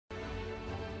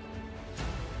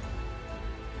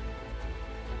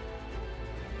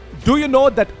Do you know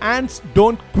that ants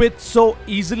don't quit so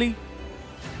easily?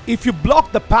 If you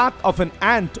block the path of an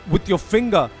ant with your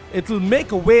finger, it will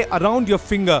make a way around your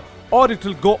finger or it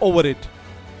will go over it.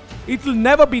 It will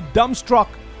never be dumbstruck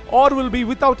or will be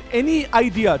without any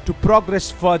idea to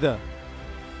progress further.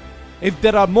 If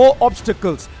there are more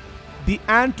obstacles, the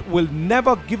ant will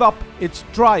never give up its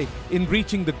try in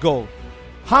reaching the goal.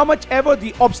 How much ever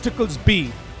the obstacles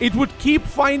be, it would keep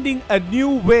finding a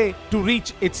new way to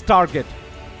reach its target.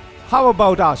 How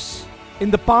about us?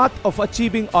 In the path of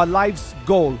achieving our life's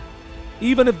goal,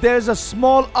 even if there is a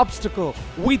small obstacle,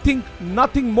 we think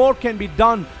nothing more can be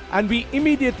done and we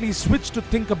immediately switch to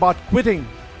think about quitting.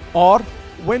 Or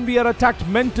when we are attacked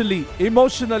mentally,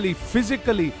 emotionally,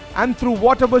 physically, and through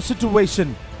whatever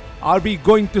situation, are we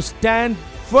going to stand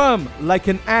firm like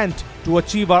an ant to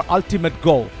achieve our ultimate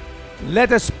goal?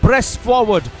 Let us press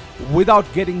forward without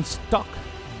getting stuck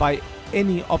by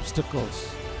any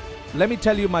obstacles. Let me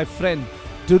tell you, my friend,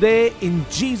 today in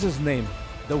Jesus' name,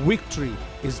 the victory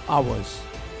is ours.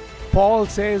 Paul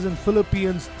says in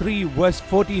Philippians 3 verse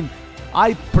 14,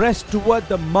 I press toward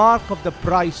the mark of the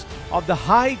prize of the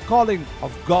high calling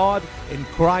of God in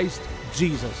Christ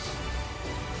Jesus.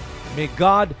 May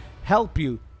God help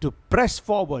you to press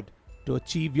forward to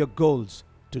achieve your goals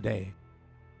today.